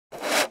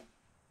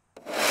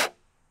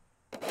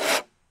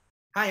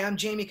Hi, I'm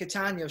Jamie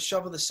Catania of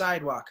Shovel the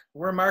Sidewalk.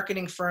 We're a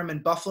marketing firm in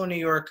Buffalo, New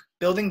York,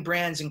 building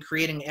brands and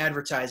creating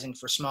advertising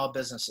for small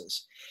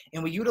businesses.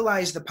 And we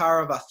utilize the power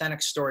of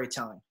authentic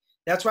storytelling.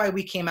 That's why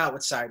we came out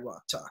with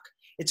Sidewalk Talk.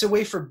 It's a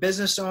way for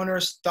business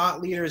owners,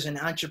 thought leaders, and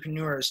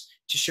entrepreneurs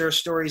to share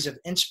stories of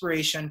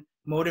inspiration,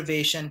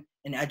 motivation,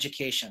 and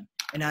education.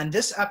 And on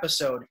this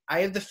episode,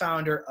 I have the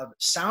founder of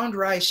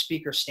SoundRise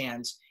Speaker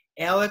Stands,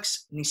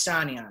 Alex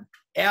Nisanian.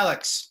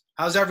 Alex,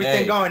 how's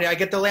everything going? Did I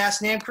get the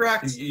last name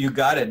correct? You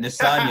got it.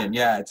 Nisanian.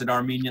 Yeah, it's an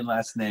Armenian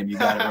last name. You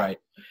got it right.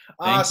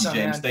 Awesome, Thank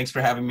you, James. man. Thanks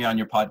for having me on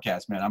your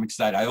podcast, man. I'm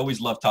excited. I always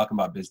love talking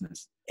about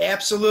business.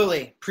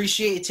 Absolutely.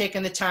 Appreciate you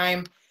taking the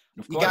time.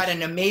 Of You course. got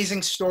an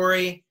amazing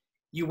story.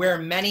 You wear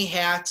many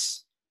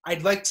hats.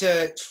 I'd like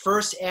to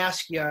first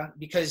ask you,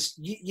 because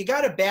you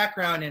got a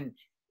background in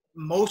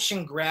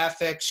motion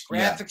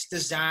graphics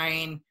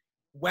design,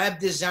 web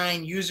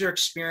design, user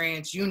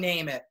experience, you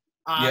name it.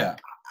 Yeah.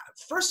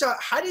 First off,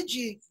 how did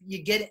you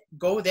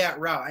go that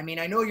route? I mean,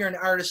 I know you're an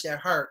artist at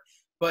heart,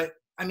 but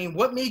I mean,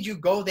 what made you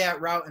go that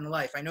route in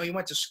life? I know you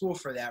went to school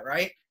for that,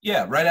 right?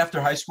 Yeah. Right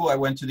after high school, I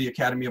went to the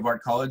Academy of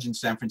Art College in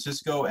San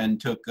Francisco and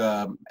took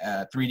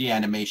 3D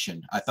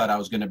animation. I thought I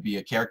was going to be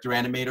a character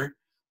animator,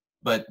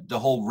 but the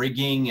whole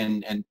rigging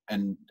and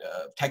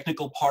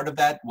technical part of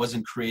that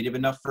wasn't creative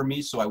enough for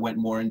me. So I went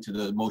more into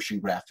the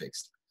motion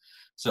graphics.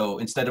 So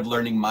instead of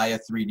learning Maya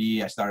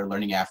 3D, I started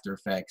learning After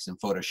Effects and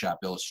Photoshop,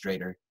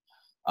 Illustrator.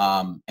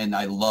 And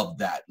I loved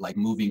that, like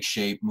moving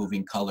shape,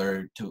 moving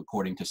color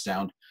according to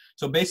sound.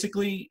 So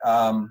basically,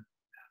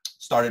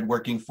 started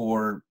working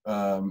for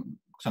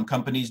some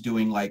companies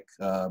doing like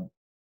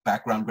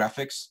background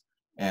graphics.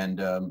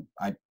 And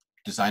I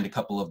designed a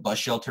couple of bus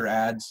shelter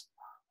ads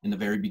in the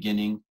very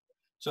beginning.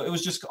 So it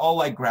was just all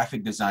like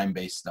graphic design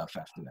based stuff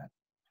after that.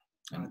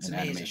 And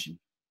animation.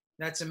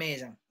 That's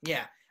amazing.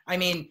 Yeah. I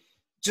mean,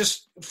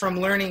 just from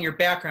learning your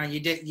background,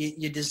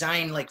 you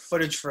designed like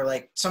footage for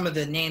like some of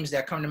the names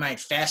that come to mind: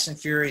 Fast and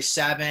Furious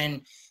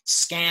 7,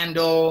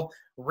 Scandal,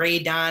 Ray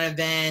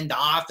Donovan, The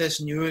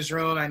Office,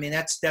 Newsroom. I mean,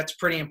 that's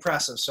pretty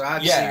impressive. So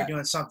obviously you're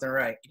doing something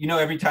right. You know,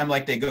 every time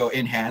like they go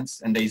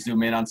enhance and they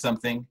zoom in on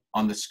something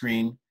on the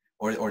screen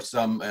or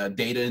some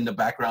data in the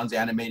background's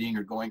animating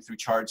or going through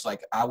charts,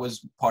 like I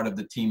was part of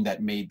the team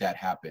that made that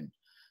happen,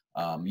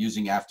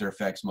 using After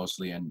Effects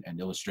mostly and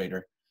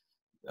Illustrator.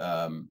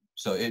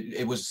 So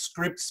it was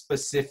script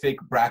specific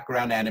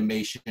background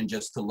animation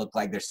just to look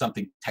like there's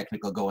something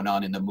technical going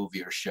on in the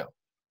movie or show,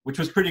 which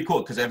was pretty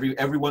cool because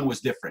everyone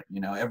was different.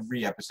 You know,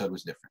 every episode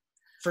was different.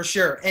 For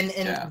sure. And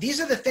these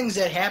are the things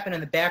that happen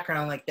in the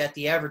background, like that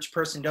the average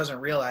person doesn't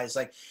realize.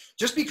 Like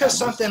just because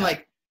something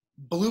like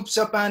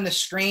bloops up on the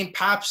screen,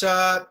 pops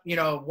up, you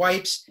know,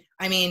 wipes.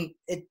 I mean,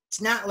 it's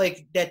not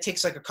like that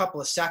takes like a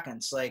couple of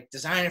seconds. Like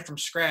designing from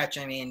scratch.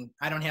 I mean,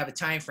 I don't have a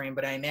time frame,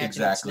 but I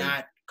imagine it's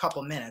not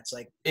couple minutes.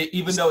 Like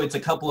even though it's a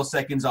couple of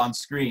seconds on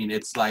screen,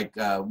 it's like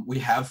we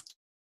have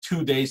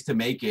 2 days to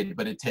make it,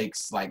 but it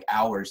takes like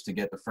hours to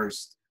get the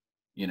first,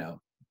 you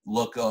know,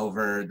 look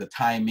over the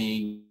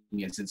timing.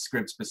 Is it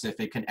script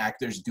specific? Can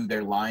actors do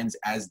their lines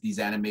as these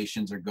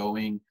animations are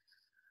going?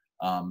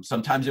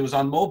 Sometimes it was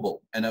on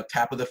mobile and a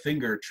tap of the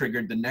finger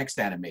triggered the next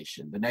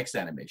animation.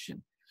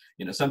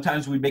 You know,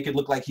 sometimes we make it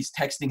look like he's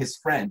texting his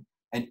friend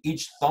and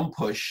each thumb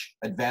push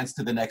advanced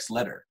to the next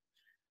letter.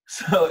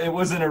 So it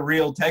wasn't a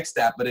real text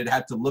app, but it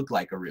had to look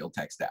like a real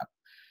text app.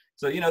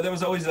 So, you know, there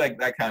was always like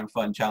that kind of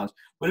fun challenge.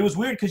 But it was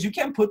weird because you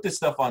can't put this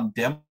stuff on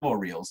demo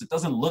reels. It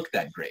doesn't look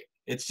that great.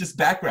 It's just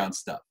background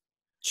stuff.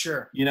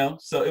 Sure. You know,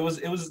 so it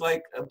was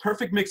like a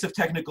perfect mix of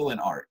technical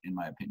and art, in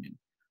my opinion.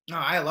 No,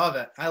 I love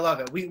it. I love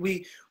it.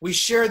 We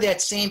share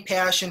that same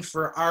passion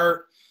for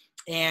art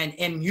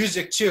and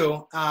music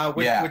too,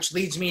 which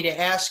leads me to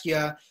ask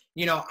you,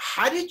 you know,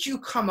 how did you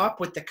come up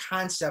with the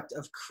concept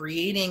of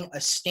creating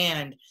a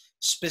stand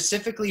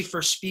specifically for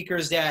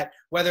speakers that,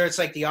 whether it's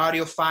like the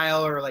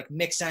audiophile or like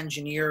mix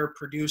engineer,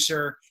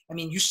 producer, I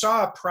mean, you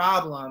saw a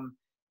problem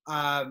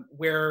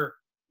where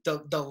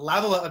the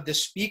level of the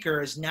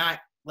speaker is not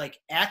like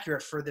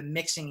accurate for the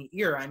mixing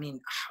ear. I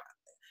mean,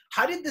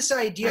 how did this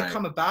idea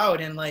come about,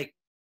 and like,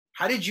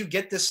 how did you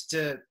get this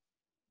to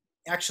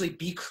actually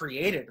be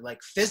created,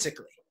 like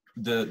physically?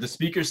 The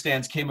speaker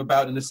stands came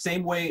about in the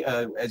same way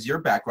as your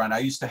background. I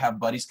used to have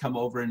buddies come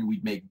over and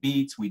we'd make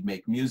beats, we'd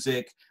make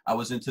music. I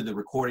was into the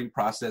recording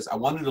process. I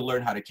wanted to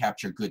learn how to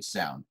capture good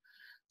sound.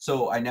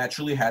 So I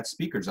naturally had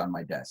speakers on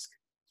my desk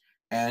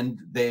and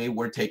they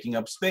were taking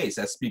up space,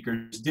 as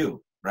speakers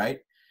do, right?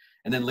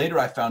 And then later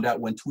I found out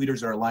when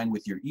tweeters are aligned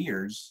with your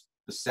ears,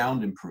 the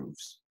sound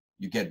improves.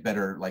 You get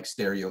better like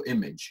stereo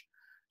image.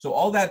 So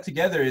all that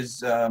together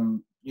is,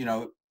 you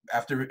know,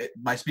 after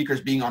my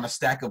speakers being on a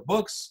stack of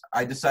books,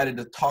 I decided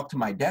to talk to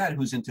my dad,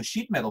 who's into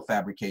sheet metal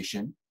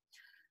fabrication,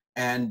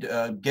 and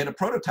get a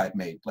prototype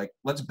made. Like,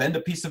 let's bend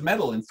a piece of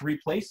metal in 3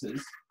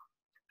 places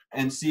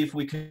and see if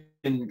we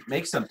can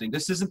make something.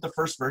 This isn't the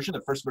first version.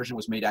 The first version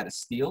was made out of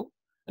steel,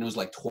 and it was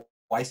like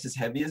twice as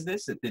heavy as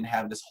this. It didn't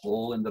have this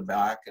hole in the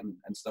back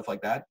and stuff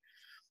like that.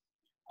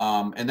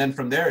 And then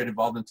from there, it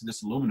evolved into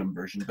this aluminum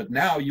version. But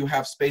now you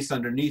have space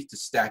underneath to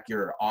stack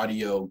your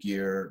audio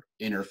gear,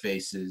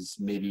 interfaces,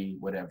 MIDI,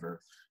 whatever.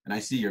 And I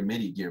see your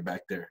MIDI gear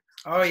back there.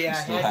 Oh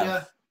yeah, I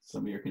have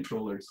some of your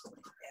controllers.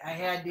 I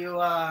had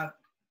to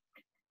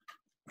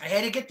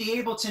get the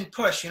Ableton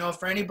push.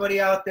 For anybody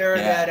out there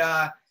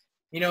that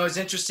is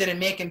interested in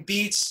making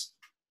beats.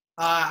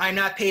 I'm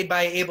not paid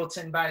by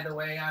Ableton, by the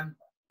way.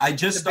 I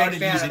just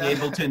started using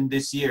Ableton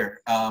this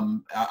year.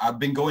 I've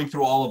been going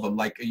through all of them.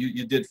 Like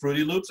you did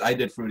Fruity Loops, I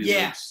did Fruity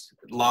Loops,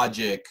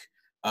 Logic,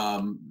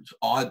 I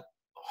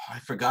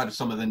forgot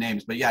some of the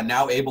names, but yeah,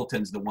 now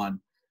Ableton's the one.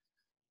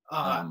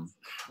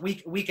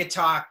 We could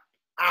talk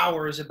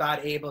hours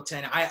about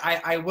Ableton.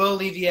 I will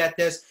leave you at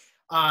this.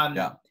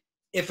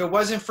 If it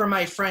wasn't for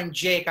my friend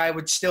Jake, I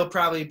would still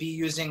probably be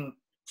using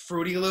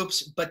Fruity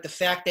Loops. But the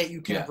fact that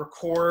you can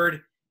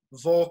record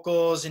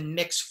vocals and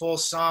mix full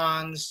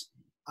songs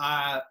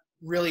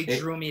really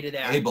drew me to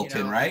that.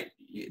 Ableton, right?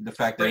 The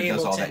fact that it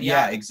does all that.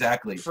 Yeah,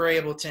 exactly. For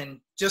Ableton,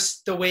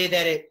 just the way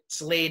that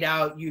it's laid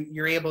out,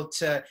 you're able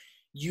to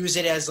use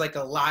it as like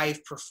a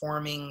live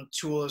performing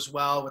tool as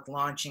well with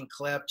launching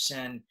clips,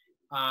 and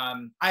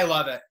I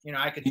love it.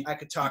 I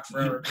could talk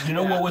forever.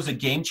 What was a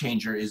game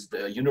changer is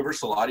the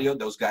Universal Audio.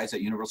 Those guys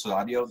at Universal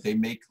Audio, they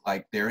make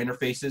like their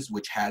interfaces,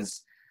 which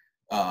has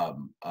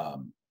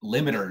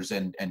limiters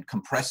and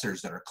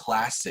compressors that are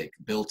classic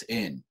built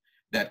in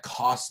that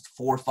cost $4,000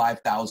 or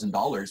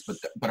 $5,000,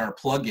 but are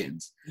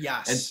plugins.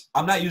 Yes. And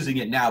I'm not using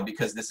it now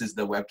because this is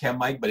the webcam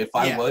mic, but if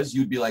I was,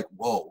 you'd be like,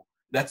 whoa,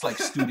 that's like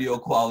studio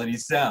quality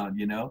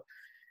sound,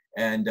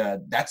 And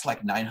that's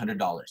like $900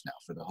 now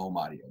for the home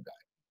audio guy.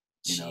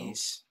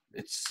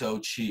 It's so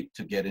cheap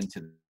to get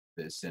into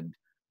this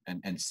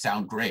and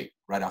sound great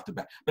right off the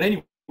bat. But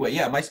anyway,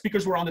 my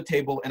speakers were on the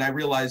table, and I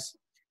realized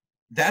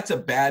that's a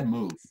bad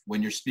move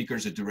when your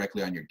speakers are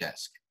directly on your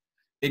desk.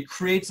 It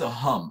creates a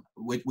hum,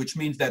 which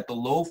means that the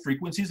low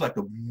frequencies, like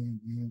the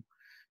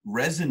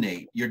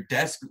resonate, your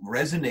desk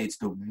resonates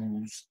the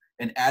woos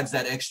and adds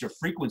that extra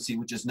frequency,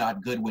 which is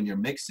not good when you're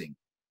mixing.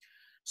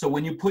 So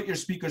when you put your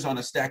speakers on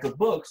a stack of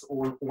books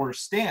or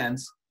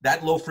stands,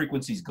 that low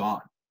frequency is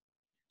gone.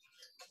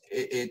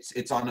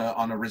 It's on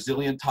a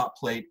resilient top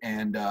plate,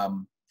 and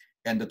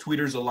the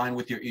tweeters align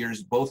with your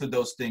ears. Both of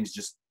those things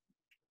just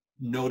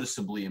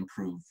noticeably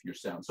improve your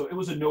sound. So it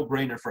was a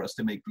no-brainer for us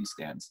to make these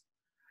stands.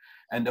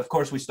 And of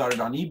course, we started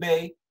on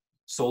eBay,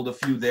 sold a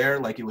few there,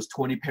 like it was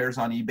 20 pairs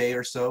on eBay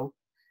or so.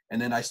 And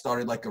then I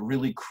started like a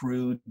really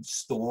crude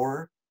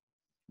store,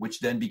 which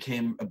then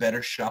became a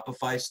better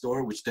Shopify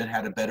store, which then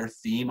had a better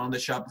theme on the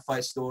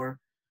Shopify store,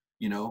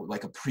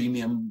 like a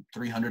premium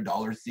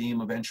 $300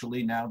 theme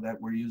eventually now that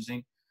we're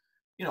using.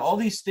 All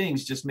these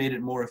things just made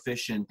it more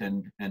efficient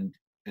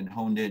and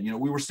honed in.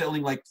 We were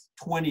selling like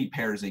 20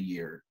 pairs a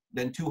year,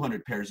 then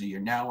 200 pairs a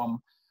year. Now I'm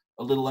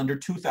a little under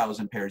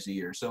 2,000 pairs a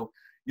year. So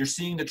you're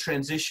seeing the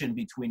transition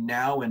between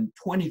now and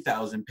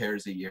 20,000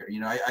 pairs a year.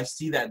 I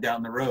see that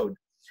down the road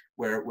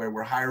where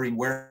we're hiring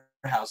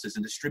warehouses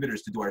and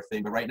distributors to do our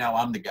thing. But right now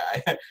I'm the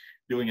guy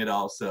doing it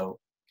all. So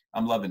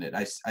I'm loving it.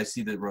 I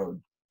see the road.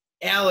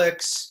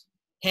 Alex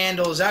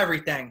handles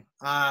everything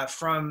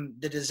from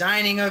the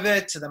designing of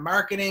it to the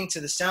marketing to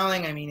the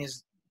selling. I mean,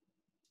 is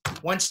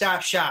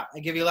one-stop shop. I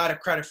give you a lot of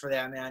credit for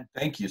that, man.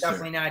 Thank you,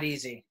 Definitely sir. Not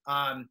easy.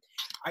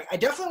 I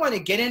definitely want to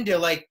get into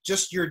like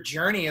just your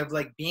journey of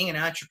like being an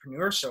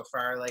entrepreneur so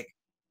far. Like,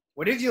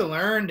 what have you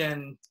learned,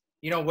 and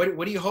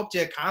what do you hope to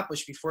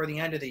accomplish before the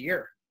end of the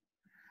year?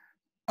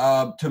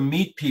 To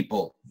meet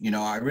people.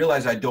 I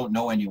realize I don't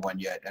know anyone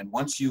yet, and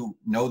once you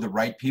know the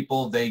right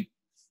people, they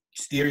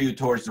steer you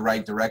towards the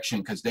right direction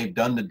because they've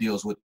done the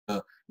deals with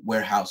the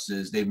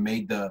warehouses. They've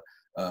made the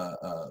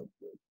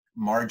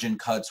margin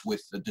cuts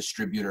with the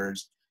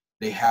distributors.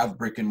 They have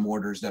brick and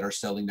mortars that are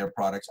selling their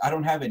products. I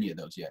don't have any of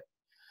those yet.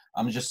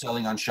 I'm just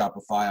selling on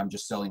Shopify. I'm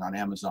just selling on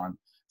Amazon.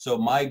 So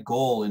my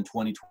goal in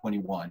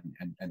 2021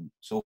 and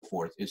so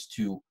forth is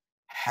to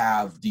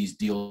have these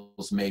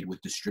deals made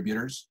with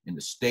distributors in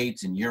the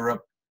States, in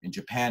Europe, in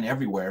Japan,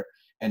 everywhere,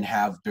 and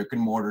have brick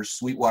and mortars,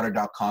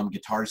 Sweetwater.com,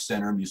 Guitar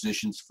Center,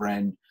 Musician's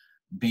Friend,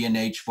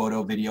 B&H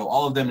Photo Video,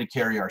 all of them to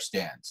carry our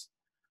stands.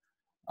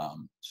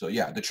 So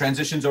yeah, the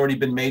transition's already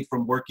been made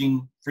from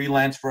working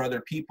freelance for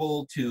other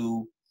people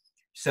to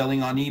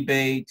selling on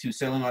eBay to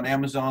selling on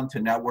Amazon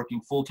to now working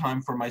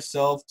full-time for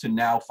myself to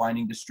now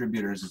finding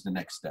distributors is the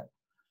next step.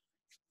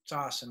 It's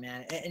awesome,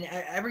 man. And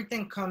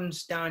everything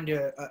comes down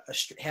to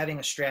having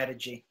a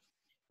strategy.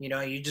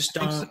 You just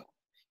don't,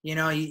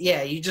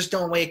 you just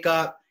don't wake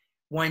up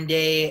one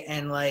day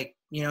and like,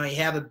 you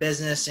have a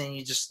business and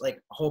you just like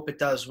hope it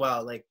does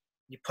well. Like,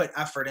 you put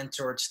effort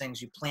into towards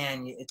things, you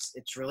plan,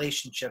 it's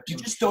relationships. You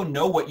just don't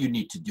know what you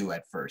need to do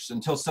at first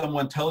until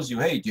someone tells you,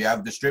 hey, do you have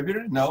a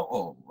distributor? No.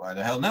 Oh, why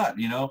the hell not?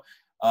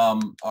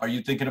 Are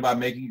you thinking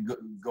about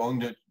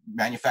going to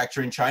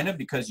manufacture in China?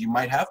 Because you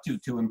might have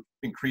to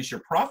increase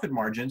your profit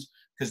margins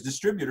because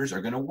distributors are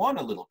going to want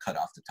a little cut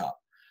off the top.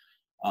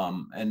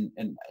 And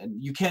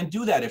you can't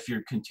do that if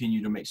you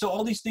continue to make. So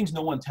all these things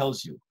no one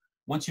tells you.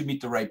 Once you meet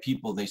the right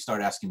people, they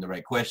start asking the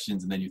right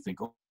questions, and then you think,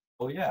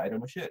 oh yeah, I don't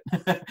know shit.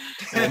 And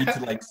I need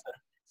to like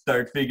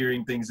start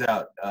figuring things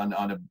out on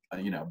a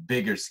you know,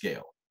 bigger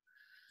scale.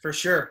 For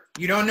sure.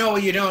 You don't know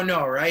what you don't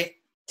know, right?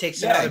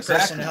 Takes another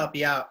person to help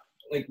you out.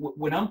 Like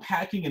when I'm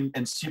packing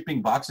and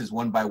shipping boxes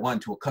one by one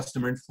to a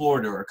customer in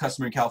Florida or a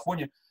customer in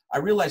California, I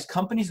realize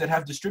companies that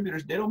have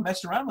distributors, they don't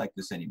mess around like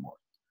this anymore.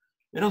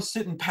 They don't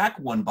sit and pack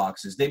one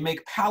boxes. They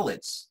make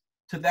pallets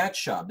to that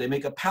shop. They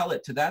make a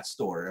pallet to that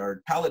store or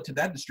a pallet to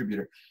that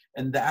distributor.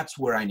 And that's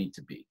where I need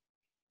to be.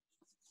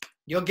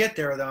 You'll get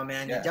there though,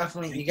 man. Yeah. You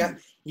definitely,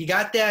 you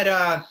got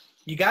that,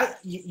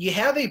 you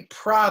have a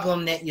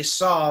problem that you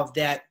solve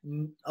that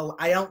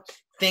I don't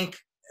think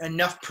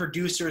enough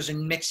producers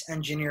and mix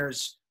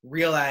engineers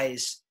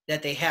realize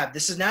that they have.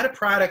 This is not a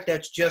product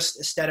that's just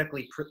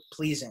aesthetically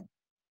pleasing.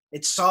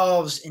 It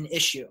solves an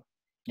issue.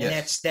 And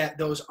that's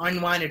those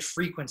unwanted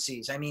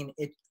frequencies. I mean,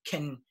 it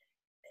can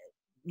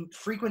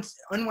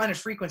unwanted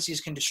frequencies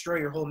can destroy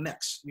your whole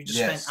mix. You just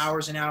spend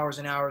hours and hours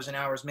and hours and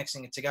hours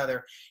mixing it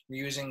together.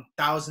 You're using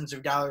thousands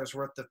of dollars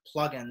worth of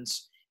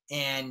plugins,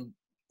 and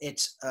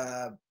it's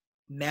a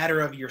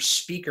matter of your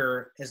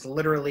speaker is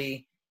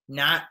literally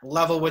not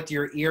level with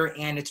your ear,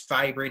 and it's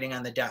vibrating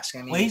on the desk.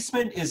 I mean,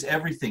 placement is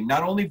everything.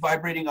 Not only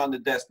vibrating on the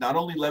desk, not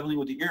only leveling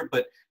with the ear,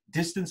 but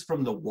distance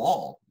from the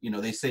wall. You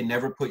know, they say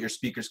never put your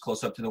speakers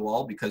close up to the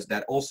wall because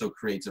that also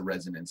creates a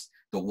resonance.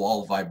 The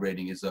wall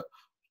vibrating is a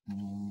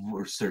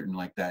or certain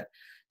like that.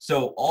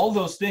 So all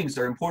those things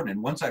are important.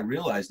 And once I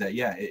realized that,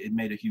 yeah, it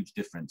made a huge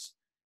difference.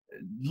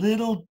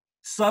 Little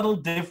subtle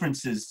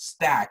differences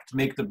stacked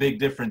make the big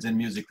difference in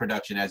music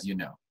production, as you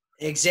know.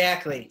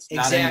 Exactly.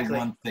 It's not any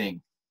one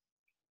thing.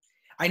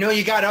 I know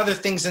you got other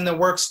things in the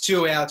works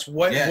too, Alex.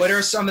 What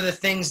are some of the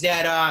things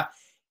that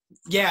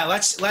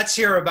let's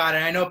hear about it.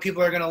 I know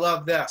people are going to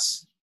love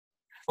this.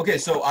 Okay,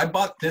 so I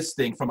bought this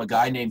thing from a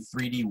guy named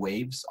 3D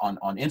Waves on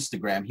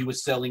Instagram. He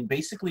was selling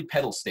basically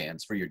pedal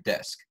stands for your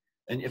desk.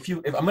 And if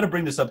I'm going to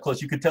bring this up close,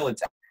 you could tell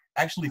it's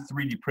actually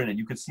 3D printed.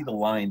 You could see the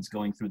lines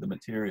going through the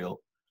material.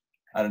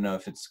 I don't know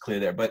if it's clear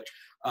there, but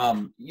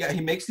yeah,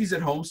 he makes these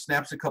at home,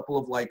 snaps a couple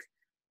of like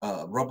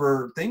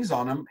rubber things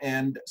on them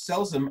and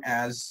sells them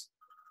as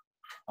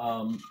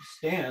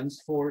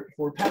stands for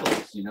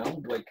pedals, you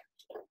know, like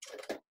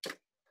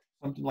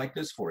something like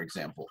this, for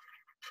example.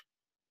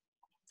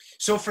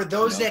 So for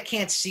those that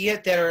can't see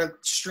it, that are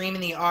streaming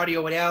the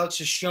audio, what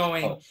Alex is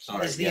showing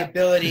is the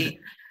ability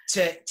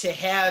to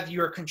have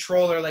your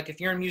controller, like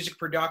if you're in music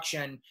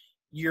production,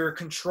 your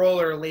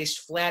controller lays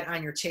flat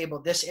on your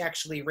table. This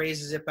actually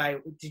raises it by,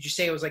 did you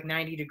say it was like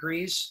 90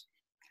 degrees?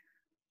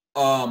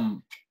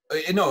 No,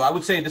 I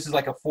would say this is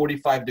like a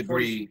 45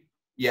 degree,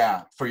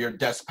 for your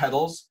desk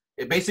pedals.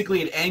 It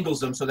angles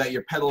them so that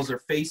your pedals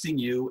are facing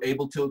you,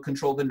 able to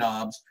control the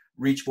knobs,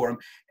 reach for them.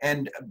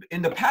 And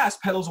in the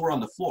past, pedals were on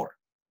the floor.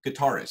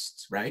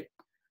 Guitarists, right?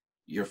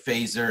 Your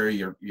phaser,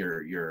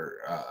 your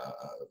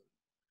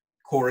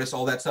chorus,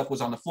 all that stuff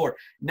was on the floor.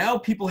 Now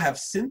people have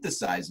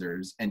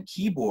synthesizers and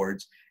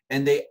keyboards,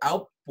 and they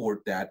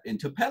outport that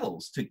into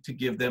pedals to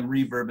give them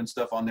reverb and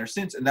stuff on their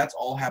synths, and that's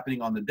all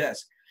happening on the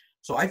desk.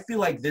 So I feel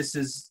like this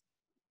is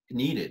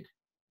needed.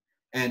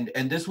 And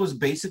this was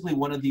basically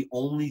one of the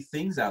only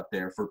things out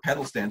there for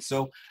pedal stands.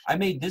 So I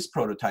made this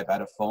prototype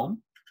out of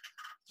foam.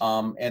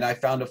 And I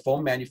found a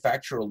foam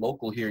manufacturer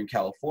local here in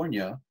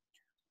California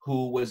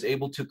who was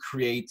able to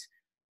create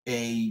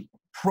a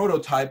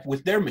prototype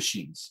with their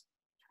machines.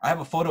 I have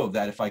a photo of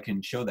that if I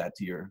can show that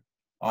to your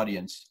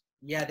audience.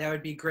 Yeah, that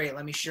would be great.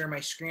 Let me share my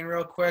screen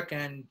real quick,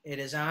 and it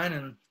is on,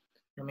 and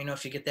let me know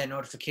if you get that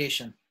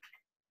notification.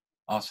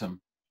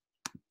 Awesome.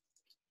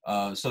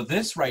 So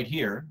this right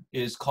here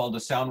is called a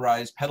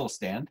SoundRise pedal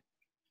stand,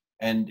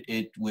 and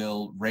it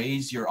will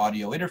raise your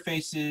audio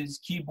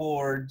interfaces,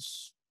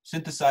 keyboards,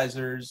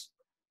 synthesizers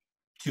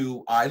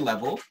to eye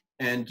level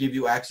and give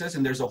you access.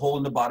 And there's a hole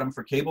in the bottom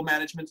for cable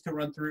management to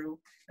run through,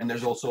 and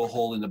there's also a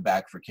hole in the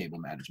back for cable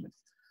management.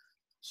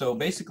 So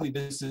basically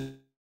this is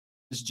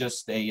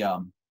just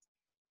a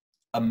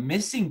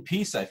missing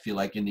piece, I feel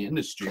like, in the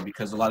industry,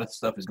 because a lot of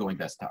stuff is going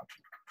desktop.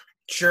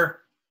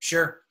 Sure.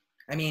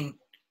 I mean,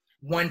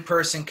 one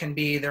person can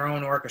be their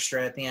own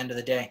orchestra at the end of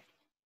the day.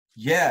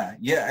 Yeah,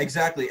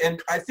 exactly.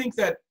 And I think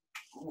that,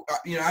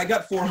 you know, I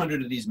got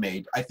 400 of these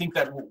made. I think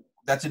that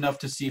that's enough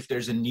to see if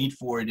there's a need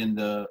for it in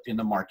the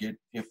market.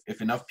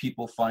 If enough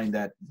people find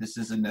that this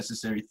is a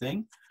necessary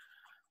thing,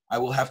 I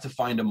will have to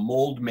find a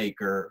mold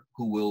maker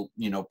who will,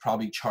 you know,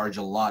 probably charge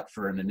a lot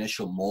for an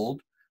initial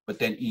mold, but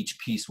then each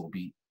piece will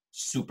be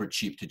super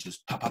cheap to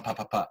just pop,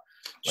 like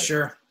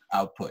sure,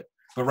 output.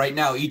 But right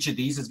now, each of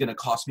these is going to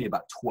cost me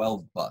about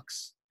 $12,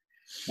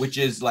 which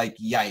is like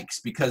yikes,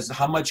 because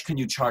how much can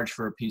you charge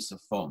for a piece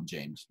of foam,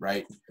 James?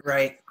 Right.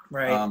 Like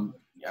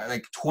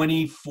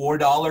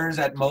 $24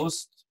 at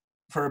most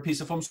for a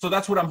piece of foam. So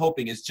that's what I'm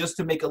hoping, is just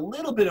to make a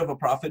little bit of a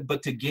profit,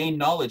 but to gain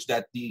knowledge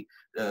that the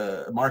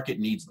market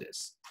needs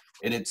this.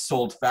 And it's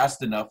sold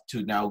fast enough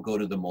to now go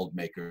to the mold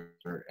maker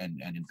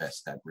and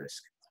invest that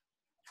risk.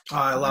 Oh,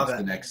 I love it.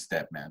 That's the next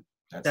step, man.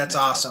 That's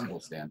awesome.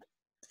 Stand.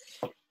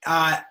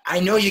 I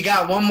know you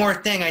got one more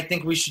thing I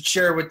think we should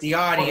share with the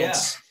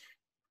audience.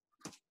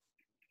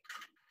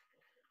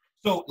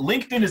 So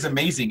LinkedIn is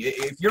amazing.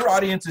 If your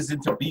audience is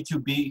into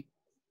B2B,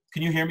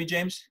 can you hear me,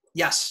 James?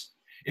 Yes.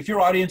 If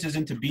your audience is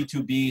into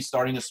B2B,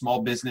 starting a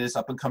small business,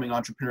 up and coming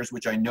entrepreneurs,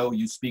 which I know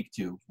you speak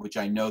to, which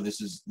I know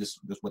this is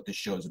what this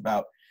show is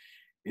about.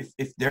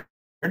 If they're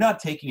not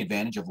taking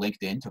advantage of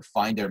LinkedIn to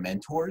find their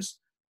mentors,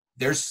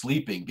 they're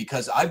sleeping,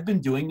 because I've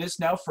been doing this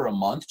now for a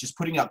month, just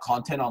putting out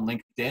content on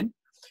LinkedIn.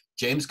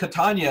 James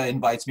Catania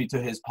invites me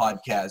to his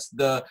podcast.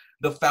 The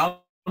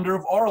founder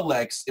of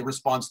Auralex, in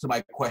response to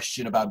my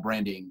question about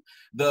branding.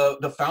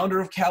 The founder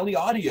of Cali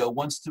Audio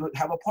wants to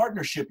have a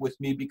partnership with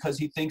me because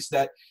he thinks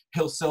that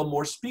he'll sell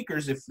more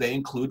speakers if they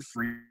include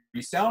free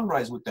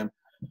SoundRise with them.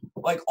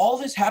 Like, all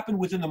this happened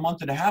within a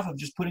month and a half of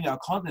just putting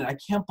out content. I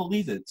can't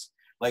believe it.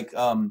 Like,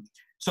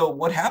 so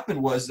what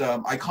happened was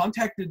I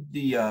contacted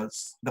the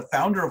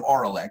founder of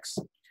Auralex.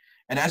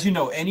 And as you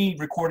know, any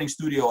recording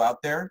studio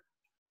out there,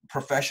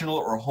 professional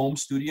or home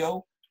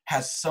studio,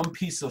 has some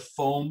piece of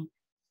foam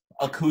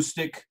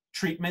acoustic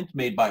treatment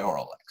made by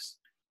Auralex.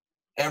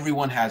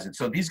 Everyone has it.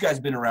 So these guys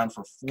have been around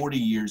for 40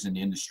 years in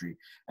the industry.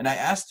 And I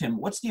asked him,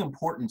 what's the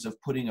importance of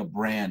putting a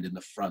brand in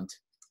the front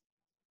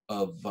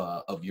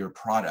of your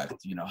product?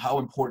 You know, how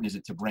important is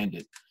it to brand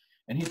it?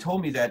 And he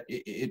told me that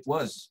it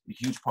was a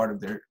huge part of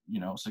their,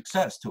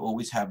 success to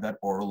always have that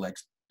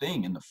Auralex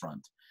thing in the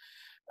front.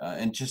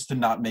 And just to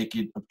not make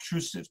it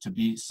obtrusive, to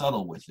be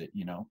subtle with it,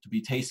 to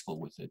be tasteful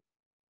with it.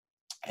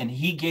 And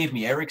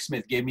Eric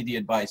Smith gave me the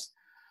advice,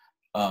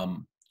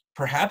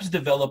 perhaps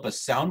develop a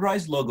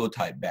SoundRise logo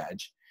type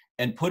badge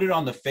and put it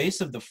on the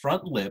face of the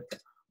front lip,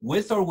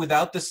 with or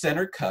without the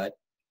center cut.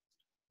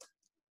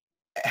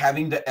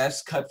 Having the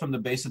S cut from the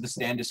base of the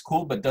stand is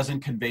cool, but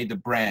doesn't convey the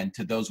brand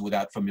to those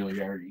without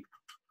familiarity.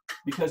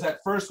 Because at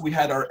first we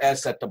had our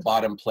S at the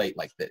bottom plate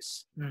like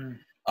this.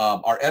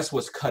 Our S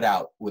was cut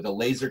out with a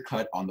laser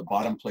cut on the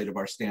bottom plate of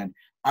our stand.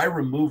 I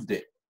removed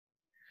it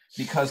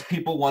because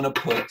people want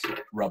to put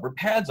rubber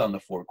pads on the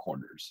four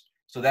corners.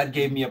 So that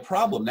gave me a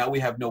problem. Now we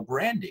have no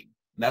branding.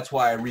 And that's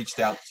why I reached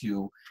out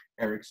to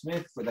Eric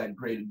Smith for that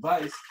great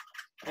advice.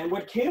 And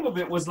what came of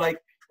it was, like,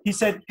 he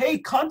said, hey,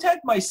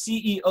 contact my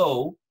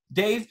CEO,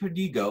 Dave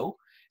Perdigo,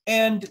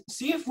 and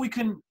see if we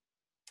can,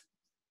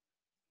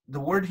 the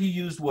word he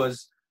used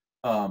was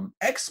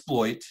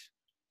exploit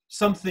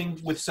something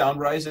with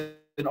SoundRise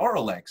and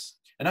Auralex.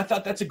 And I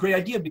thought that's a great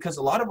idea, because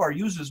a lot of our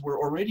users were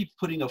already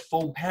putting a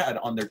foam pad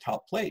on their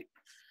top plate.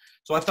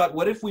 So I thought,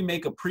 what if we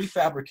make a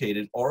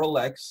prefabricated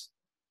Auralex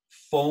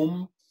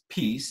foam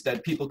piece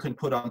that people can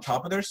put on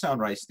top of their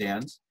SoundRise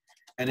stands,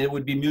 and it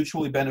would be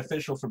mutually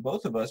beneficial for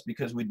both of us,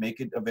 because we'd make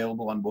it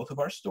available on both of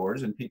our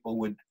stores, and people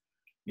would,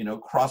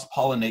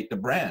 cross-pollinate the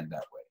brand that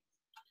way.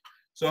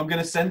 So I'm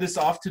going to send this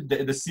off to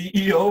the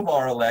CEO of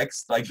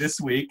Auralex, like, this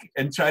week,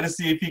 and try to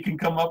see if he can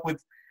come up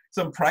with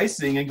some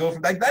pricing and go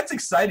from, like, that's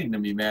exciting to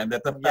me, man,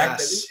 that the fact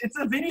that it's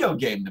a video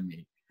game to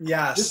me.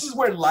 Yes. This is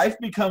where life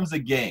becomes a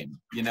game,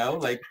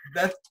 like,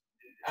 that's,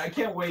 I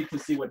can't wait to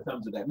see what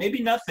comes of that.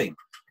 Maybe nothing,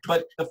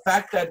 but the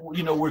fact that,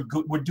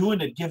 we're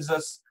doing it gives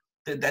us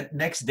that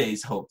next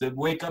day's hope, to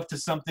wake up to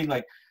something.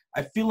 Like,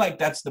 I feel like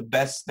that's the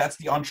best, that's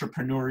the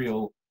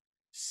entrepreneurial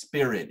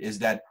spirit, is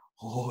that,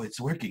 oh, it's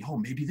working. Oh,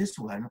 maybe this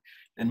will.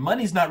 And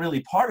money's not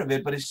really part of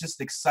it, but it's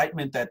just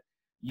excitement that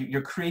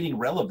you're creating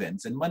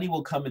relevance, and money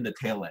will come in the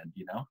tail end,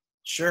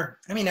 Sure.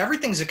 I mean,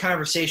 everything's a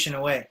conversation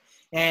away.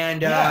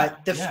 And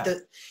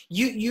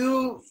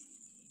you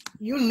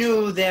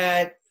knew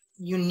that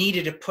you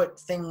needed to put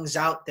things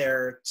out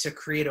there to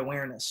create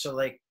awareness. So,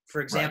 like,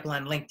 for example,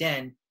 on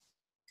LinkedIn,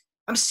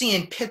 I'm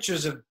seeing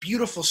pictures of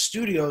beautiful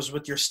studios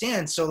with your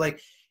stand. So,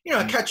 like,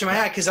 it catches my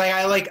eye, because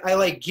I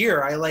like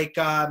gear. I like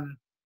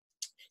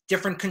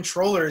different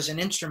controllers and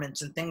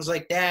instruments and things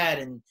like that,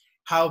 and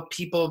how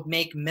people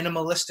make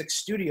minimalistic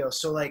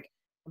studios. So, like,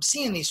 I'm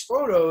seeing these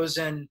photos,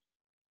 and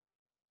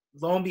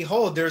lo and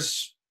behold,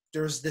 there's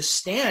this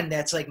stand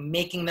that's, like,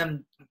 making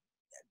them,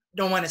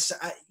 don't want to,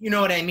 you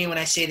know what I mean when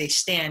I say they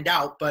stand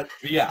out, but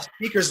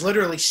speakers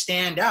literally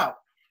stand out.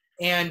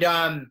 And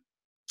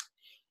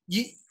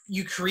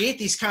you create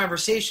these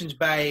conversations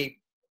by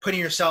putting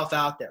yourself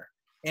out there,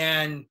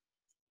 and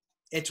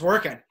it's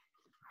working.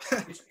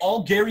 It's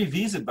all Gary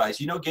V's advice.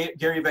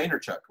 Gary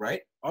Vaynerchuk,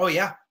 right? Oh,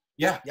 yeah.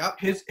 Yeah. Yep.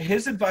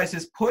 His advice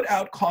is put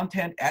out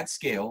content at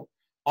scale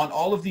on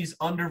all of these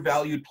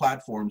undervalued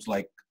platforms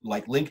like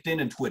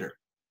LinkedIn and Twitter.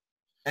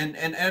 And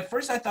at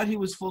first I thought he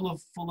was full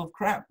of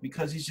crap,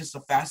 because he's just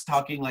a fast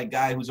talking, like,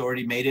 guy who's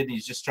already made it, and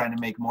he's just trying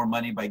to make more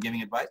money by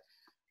giving advice.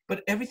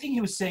 But everything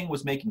he was saying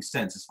was making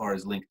sense as far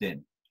as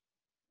LinkedIn.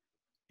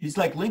 He's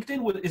like,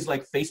 LinkedIn is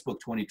like Facebook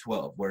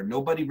 2012, where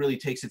nobody really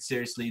takes it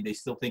seriously. They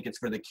still think it's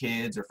for the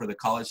kids or for the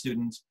college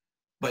students,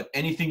 but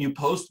anything you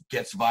post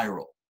gets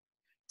viral.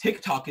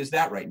 TikTok is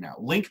that right now.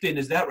 LinkedIn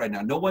is that right now.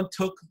 No one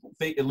took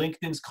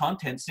LinkedIn's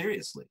content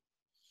seriously.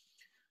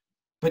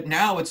 But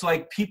now it's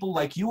like people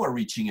like you are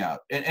reaching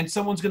out, and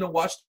someone's going to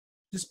watch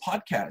this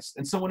podcast,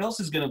 and someone else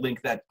is going to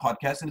link that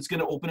podcast, and it's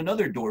going to open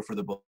another door for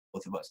the both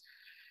of us.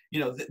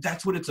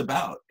 That's what it's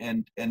about.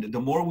 And the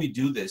more we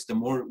do this, the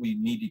more we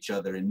meet each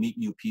other and meet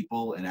new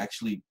people and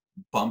actually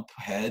bump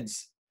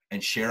heads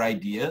and share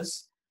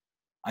ideas,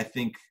 I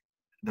think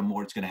the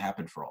more it's going to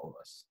happen for all of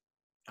us.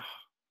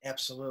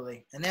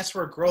 Absolutely. And that's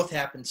where growth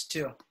happens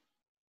too.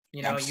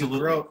 You know, Absolutely.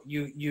 You grow,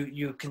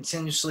 you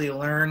continuously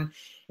learn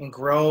and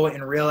grow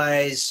and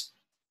realize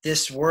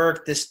this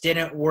worked, this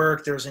didn't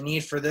work. There's a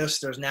need for this.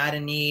 There's not a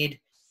need.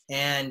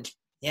 And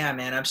yeah,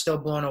 man, I'm still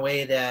blown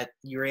away that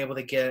you were able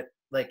to get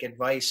like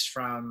advice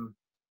from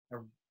a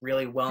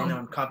really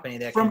well-known company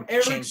that from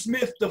Eric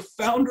Smith, the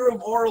founder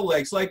of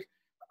Auralex. Like,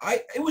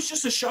 it was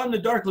just a shot in the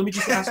dark. Let me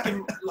just ask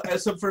him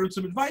for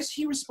some advice.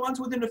 He responds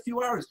within a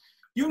few hours.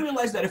 You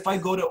realize that if I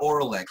go to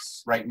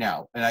Auralex right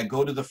now and I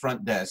go to the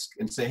front desk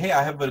and say, hey,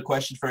 I have a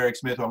question for Eric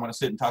Smith, I want to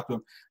sit and talk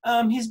to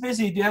him. He's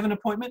busy. Do you have an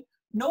appointment?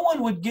 No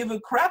one would give a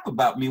crap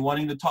about me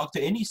wanting to talk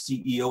to any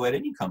CEO at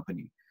any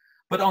company.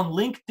 But on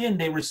LinkedIn,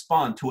 they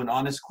respond to an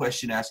honest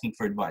question asking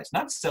for advice,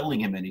 not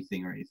selling him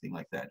anything or anything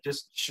like that.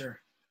 Just sure.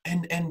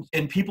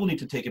 And people need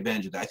to take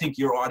advantage of that. I think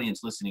your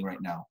audience listening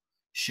right now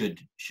should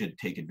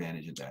take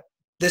advantage of that.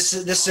 This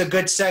is a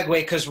good segue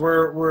because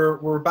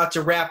we're about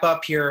to wrap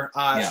up here.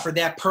 For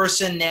that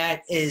person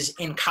that is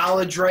in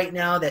college right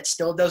now that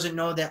still doesn't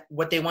know that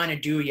what they want to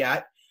do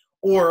yet,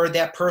 or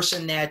that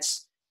person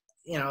that's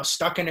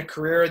stuck in a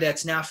career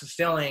that's not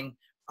fulfilling.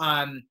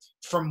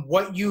 From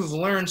what you've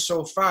learned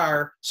so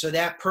far, so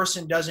that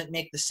person doesn't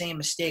make the same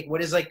mistake,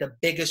 what is like the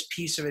biggest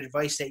piece of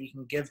advice that you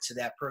can give to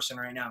that person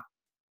right now?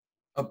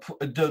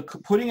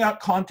 Putting out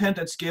content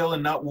at scale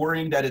and not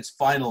worrying that it's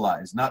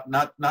finalized,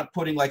 not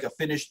putting like a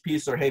finished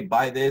piece or, hey,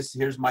 buy this,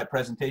 here's my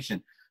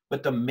presentation,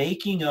 but the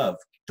making of,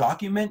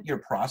 document your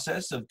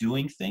process of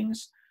doing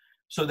things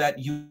so that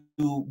you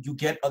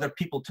get other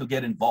people to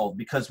get involved.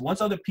 Because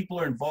once other people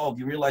are involved,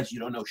 you realize you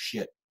don't know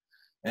shit.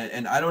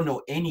 And I don't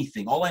know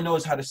anything. All I know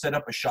is how to set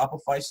up a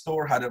Shopify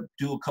store, how to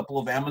do a couple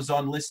of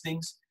Amazon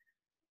listings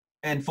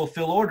and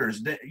fulfill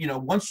orders.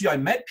 Once I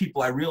met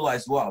people, I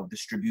realized, wow,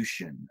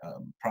 distribution,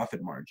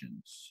 profit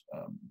margins,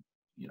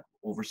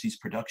 overseas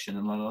production,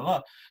 and blah, blah,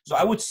 blah. So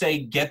I would say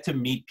get to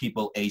meet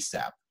people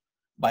ASAP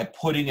by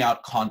putting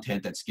out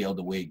content at scale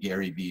the way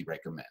Gary Vee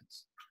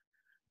recommends.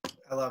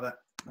 I love it.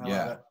 I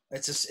love it.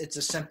 It's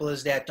as simple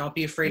as that. Don't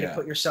be afraid to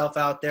put yourself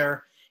out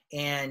there,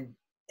 and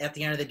at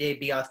the end of the day,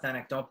 be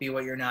authentic. Don't be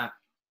what you're not.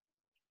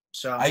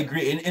 So I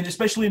agree. And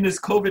especially in this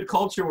COVID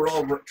culture, we're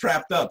all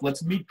trapped up.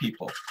 Let's meet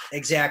people.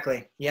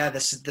 Exactly. Yeah,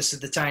 this is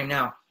the time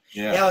now.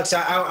 Yeah. Alex,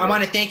 I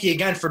want to thank you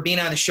again for being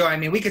on the show. I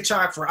mean, we could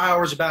talk for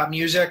hours about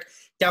music.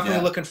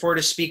 Definitely looking forward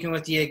to speaking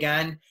with you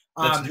again.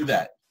 Let's do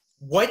that.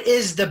 What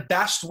is the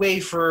best way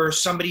for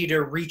somebody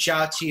to reach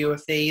out to you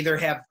if they either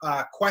have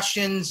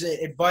questions,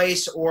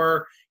 advice,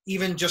 or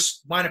even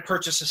just want to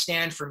purchase a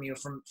stand from you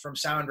from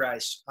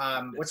Soundrise?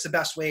 What's the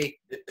best way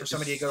for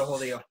somebody to get a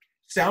hold of you?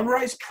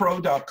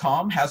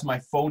 SoundrisePro.com has my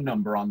phone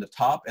number on the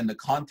top, and the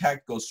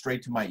contact goes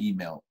straight to my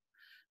email.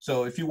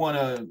 So if you want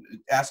to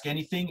ask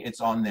anything,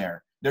 it's on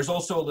there. There's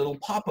also a little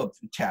pop-up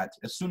chat.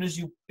 As soon as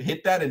you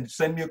hit that and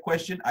send me a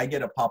question, I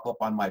get a pop-up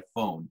on my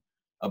phone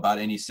about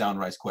any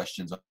Soundrise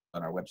questions on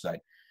our website.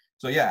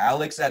 So yeah,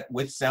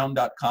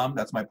 Alex@withsound.com.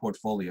 That's my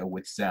portfolio,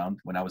 With Sound,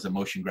 when I was a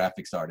motion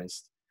graphics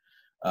artist.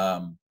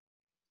 Or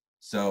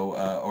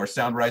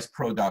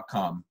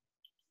SoundrisePro.com.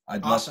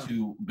 I'd love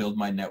to build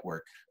my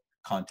network.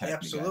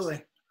 Contact me,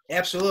 guys.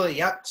 Absolutely.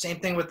 Yep. Same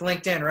thing with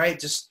LinkedIn, right?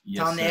 Just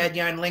tell him to add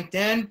you on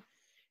LinkedIn.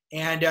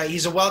 And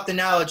he's a wealth of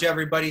knowledge,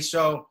 everybody.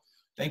 So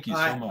thank you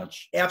so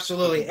much.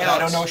 Absolutely. I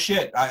don't know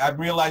shit. I've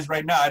realized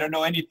right now I don't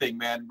know anything,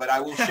 man, but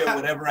I will share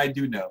whatever I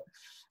do know.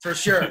 For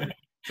sure.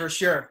 For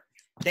sure.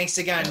 Thanks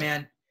again,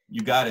 man.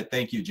 You got it.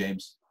 Thank you,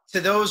 James.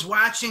 To those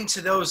watching,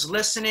 to those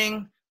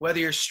listening, whether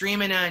you're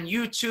streaming on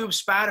YouTube,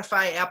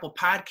 Spotify, Apple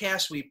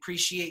Podcasts, we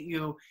appreciate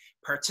you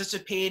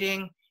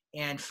participating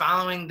and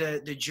following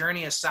the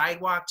journey of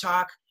Sidewalk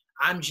Talk.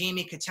 I'm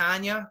Jamie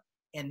Catania,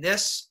 and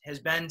this has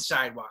been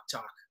Sidewalk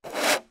Talk.